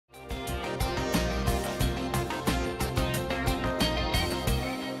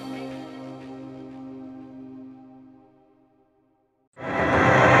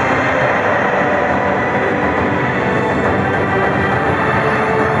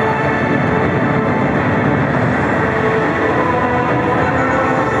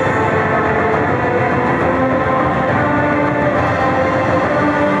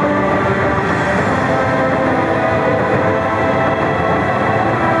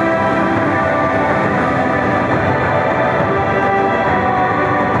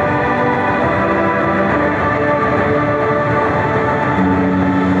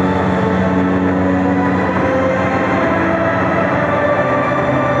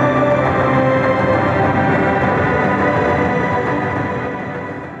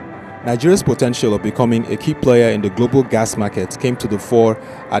Nigeria's potential of becoming a key player in the global gas market came to the fore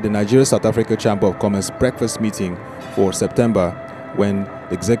at the Nigeria-South Africa Chamber of Commerce breakfast meeting for September, when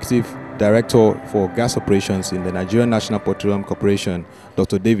the Executive Director for Gas Operations in the Nigerian National Petroleum Corporation,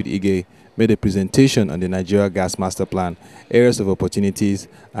 Dr. David Ige, made a presentation on the Nigeria Gas Masterplan, areas of opportunities,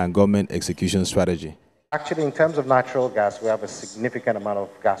 and government execution strategy. Actually, in terms of natural gas, we have a significant amount of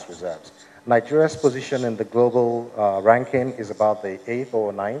gas reserves. Nigeria's position in the global ranking is about the 8th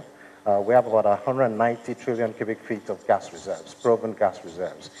or 9th. We have about 190 trillion cubic feet of gas reserves, proven gas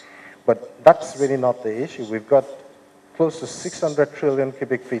reserves. But that's really not the issue. We've got close to 600 trillion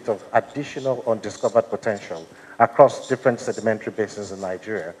cubic feet of additional undiscovered potential across different sedimentary basins in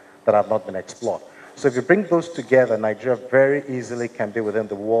Nigeria that have not been explored. So if you bring those together, Nigeria very easily can be within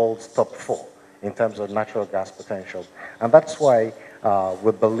the world's top 4 in terms of natural gas potential. And that's why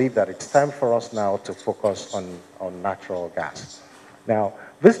we believe that it's time for us now to focus on natural gas. Now,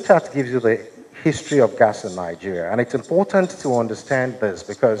 this chart gives you the history of gas in Nigeria, and it's important to understand this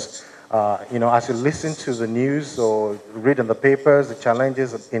because, as you listen to the news or read in the papers the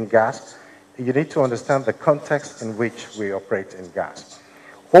challenges in gas, you need to understand the context in which we operate in gas.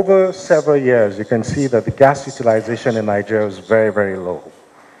 Over several years, you can see that the gas utilization in Nigeria is very, very low.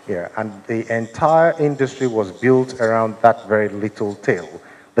 Yeah, and the entire industry was built around that very little tail.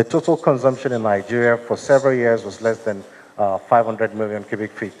 The total consumption in Nigeria for several years was less than 500 million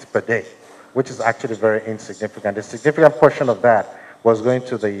cubic feet per day, which is actually very insignificant. A significant portion of that was going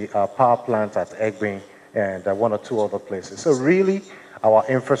to the power plant at Egbin and one or two other places. So really, our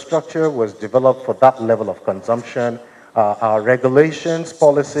infrastructure was developed for that level of consumption. Our regulations,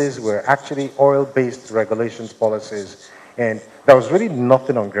 policies were actually oil-based regulations policies, and there was really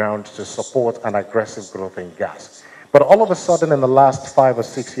nothing on ground to support an aggressive growth in gas. But all of a sudden, in the last 5 or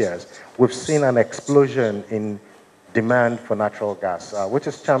 6 years, we've seen an explosion in demand for natural gas, which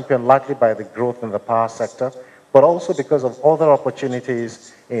is championed largely by the growth in the power sector, but also because of other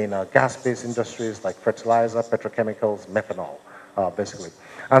opportunities in gas-based industries like fertilizer, petrochemicals, methanol, basically.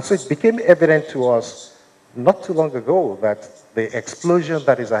 And so it became evident to us not too long ago that the explosion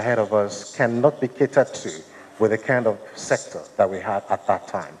that is ahead of us cannot be catered to with the kind of sector that we had at that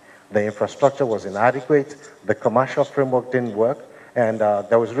time. The infrastructure was inadequate, the commercial framework didn't work, and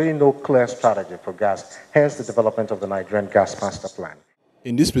there was really no clear strategy for gas, hence the development of the Nigerian Gas Masterplan.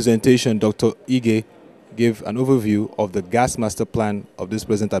 In this presentation, Dr. Ige gave an overview of the Gas Masterplan of this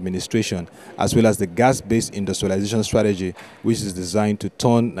present administration, as well as the gas-based industrialization strategy, which is designed to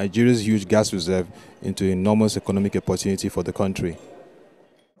turn Nigeria's huge gas reserve into an enormous economic opportunity for the country.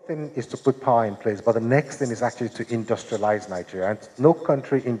 Thing is to put power in place, but the next thing is actually to industrialize Nigeria. And no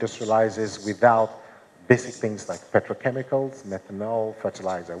country industrializes without basic things like petrochemicals, methanol,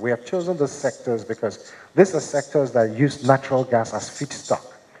 fertilizer. We have chosen those sectors because these are sectors that use natural gas as feedstock,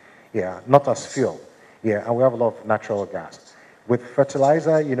 not as fuel. And we have a lot of natural gas. With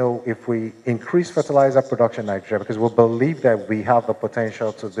fertilizer, if we increase fertilizer production in Nigeria, because we believe that we have the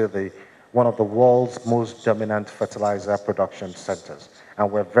potential to be one of the world's most dominant fertilizer production centers.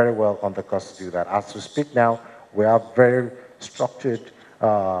 And we're very well on the course to do that. As we speak now, we have very structured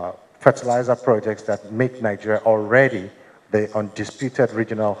fertilizer projects that make Nigeria already the undisputed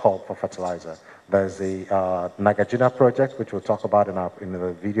regional hub for fertilizer. There's the Nagarjuna project, which we'll talk about in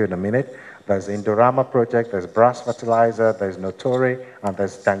the video in a minute. There's the Indorama project, there's Brass Fertilizer, there's Notori, and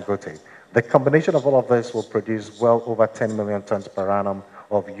there's Dangote. The combination of all of this will produce well over 10 million tons per annum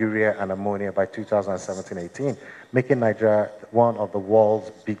of urea and ammonia by 2017-18, making Nigeria one of the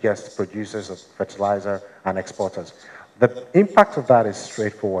world's biggest producers of fertilizer and exporters. The impact of that is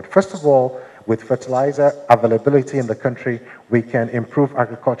straightforward. First of all, with fertilizer availability in the country, we can improve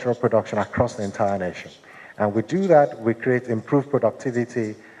agricultural production across the entire nation. And we do that, we create improved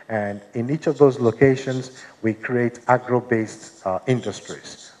productivity, and in each of those locations, we create agro-based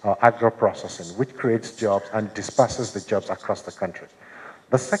industries, agro-processing, which creates jobs and disperses the jobs across the country.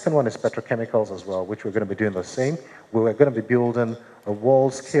 The second one is petrochemicals as well, which we're going to be doing the same. We're going to be building a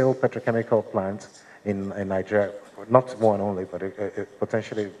world-scale petrochemical plant in Nigeria, not one only, but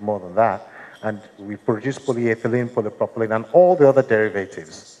potentially more than that. And we produce polyethylene, polypropylene, and all the other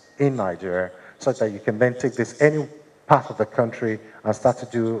derivatives in Nigeria, such that you can then take this any part of the country and start to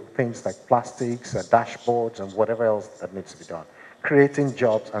do things like plastics, dashboards, and whatever else that needs to be done, creating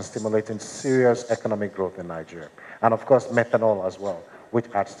jobs and stimulating serious economic growth in Nigeria. And of course, methanol as well, which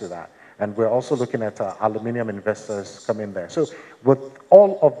adds to that. And we're also looking at aluminum investors coming there. So with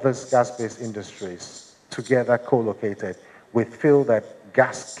all of these gas-based industries together co-located, we feel that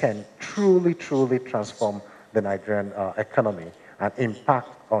gas can truly, truly transform the Nigerian economy and impact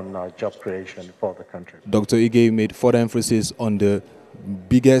on job creation for the country. Dr. Ige made further emphasis on the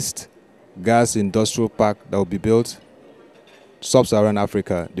biggest gas industrial park that will be built, Sub-Saharan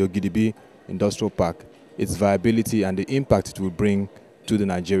Africa, the Ogidibi Industrial Park, its viability and the impact it will bring to the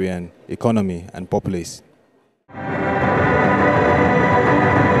Nigerian economy and populace.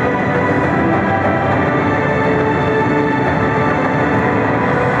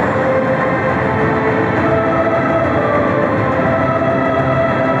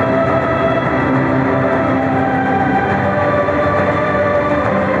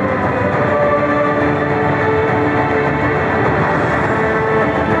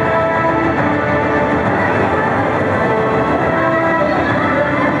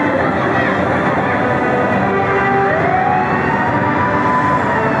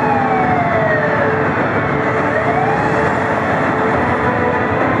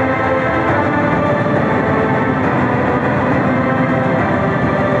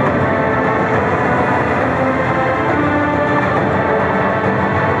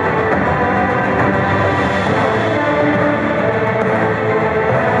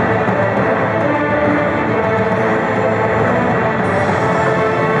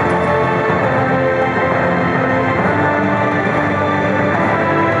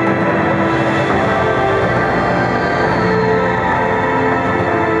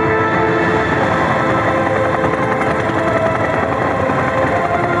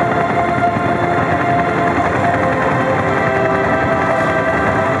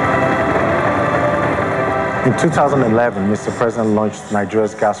 In 2011, Mr. President launched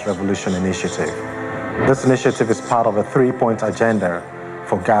Nigeria's Gas Revolution Initiative. This initiative is part of a three-point agenda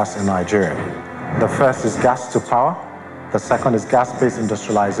for gas in Nigeria. The first is gas to power, the second is gas-based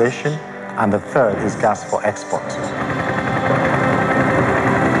industrialization, and the third is gas for export.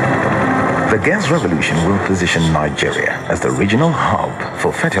 The gas revolution will position Nigeria as the regional hub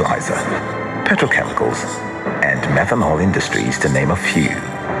for fertilizer, petrochemicals, and methanol industries, to name a few.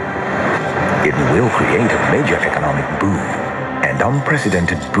 It will create a major economic boom and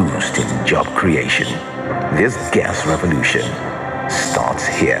unprecedented boost in job creation. This gas revolution starts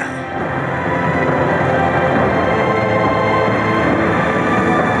here.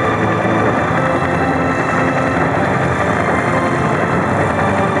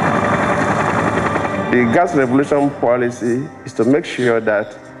 The gas revolution policy is to make sure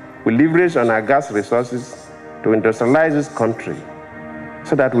that we leverage on our gas resources to industrialize this country,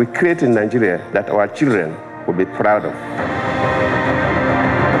 so that we create in Nigeria that our children will be proud of.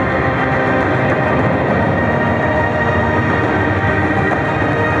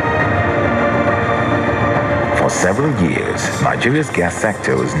 For several years, Nigeria's gas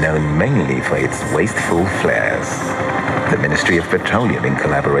sector was known mainly for its wasteful flares. The Ministry of Petroleum, in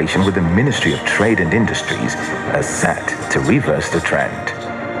collaboration with the Ministry of Trade and Industries, are set to reverse the trend,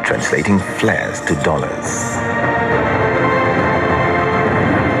 translating flares to dollars.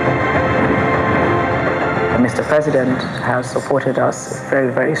 Mr. President has supported us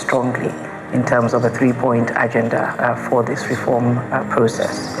very, very strongly in terms of a three-point agenda for this reform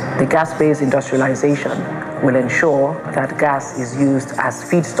process. The gas-based industrialization will ensure that gas is used as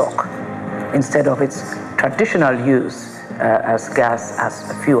feedstock instead of its traditional use as gas as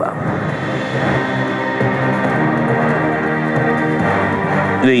fuel.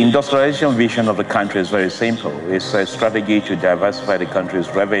 The industrialization vision of the country is very simple. It's a strategy to diversify the country's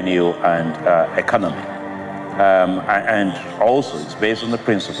revenue and economy. And also it's based on the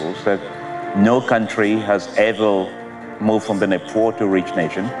principles that no country has ever moved from being a poor to rich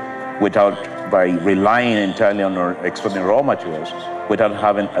nation by relying entirely on or exporting raw materials without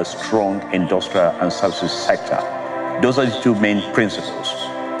having a strong industrial and services sector. Those are the two main principles.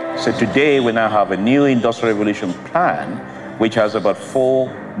 So today we now have a new industrial revolution plan which has about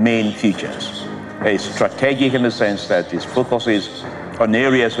 4 main features. It's strategic in the sense that its focus is on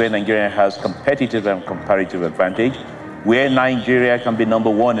areas where Nigeria has competitive and comparative advantage, where Nigeria can be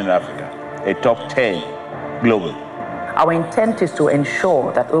 #1 in Africa, a top 10 globally. Our intent is to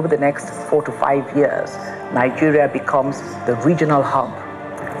ensure that over the next 4 to 5 years, Nigeria becomes the regional hub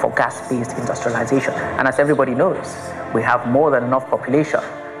for gas-based industrialization. And as everybody knows, we have more than enough population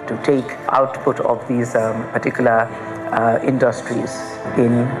to take output of these particular industries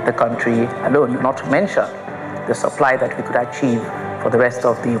in the country alone, not to mention the supply that we could achieve for the rest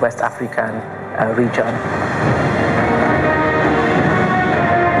of the West African region.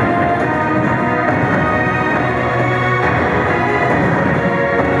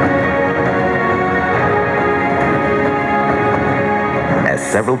 As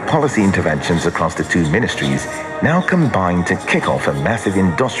several policy interventions across the two ministries now combine to kick off a massive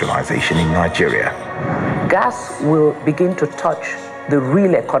industrialization in Nigeria. Gas will begin to touch the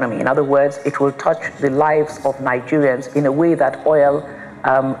real economy. In other words, it will touch the lives of Nigerians in a way that oil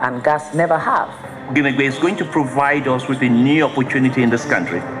and gas never have. It's going to provide us with a new opportunity in this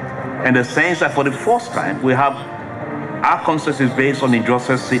country, in the sense that for the first time, we have our concept is based on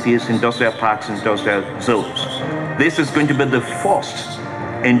industrial cities, industrial parks, industrial zones. This is going to be the first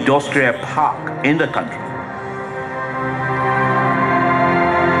industrial park in the country.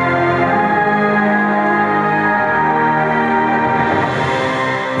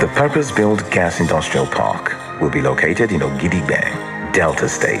 The purpose-built gas industrial park will be located in Ogidigbe, Delta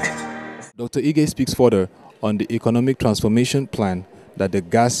State. Dr. Ige speaks further on the economic transformation plan that the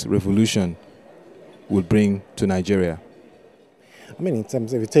gas revolution will bring to Nigeria. I mean, in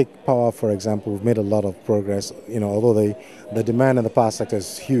terms, if you take power, for example, we've made a lot of progress. Although the demand in the power sector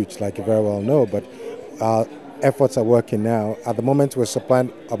is huge, like you very well know, but our efforts are working now. At the moment, we're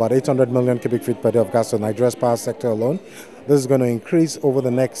supplying about 800 million cubic feet per day of gas to Nigeria's power sector alone. This is going to increase over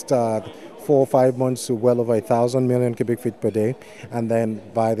the next 4 or 5 months to well over 1,000 million cubic feet per day. And then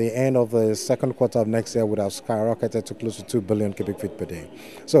by the end of the second quarter of next year, would have skyrocketed to close to 2 billion cubic feet per day.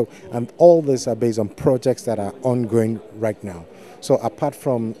 So, and all this are based on projects that are ongoing right now. So apart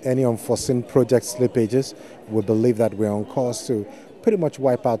from any unforeseen project slippages, we believe that we're on course to pretty much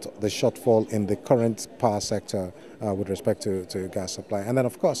wipe out the shortfall in the current power sector with respect to gas supply. And then,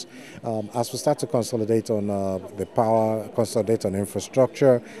 of course, as we start to consolidate on the power, consolidate on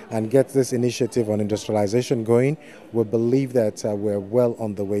infrastructure, and get this initiative on industrialization going, we believe that we're well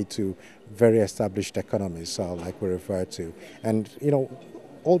on the way to very established economies, like we referred to. And,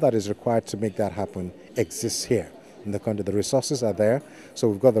 all that is required to make that happen exists here in the country. The resources are there. So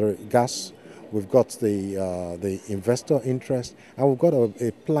we've got the gas, we've got the investor interest, and we've got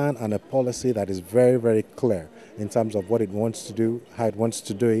a plan and a policy that is very, very clear in terms of what it wants to do, how it wants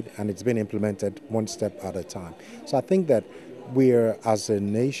to do it, and it's been implemented one step at a time. So I think that we're, as a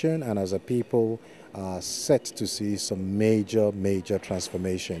nation and as a people, set to see some major, major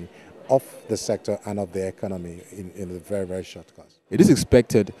transformation of the sector and of the economy in a very, very short course. It is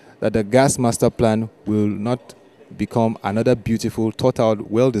expected that the Gas Masterplan will not become another beautiful,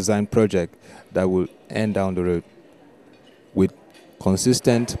 thought-out, well-designed project that will end down the road. With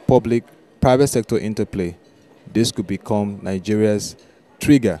consistent public-private sector interplay, this could become Nigeria's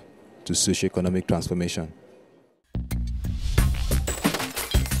trigger to socio-economic transformation.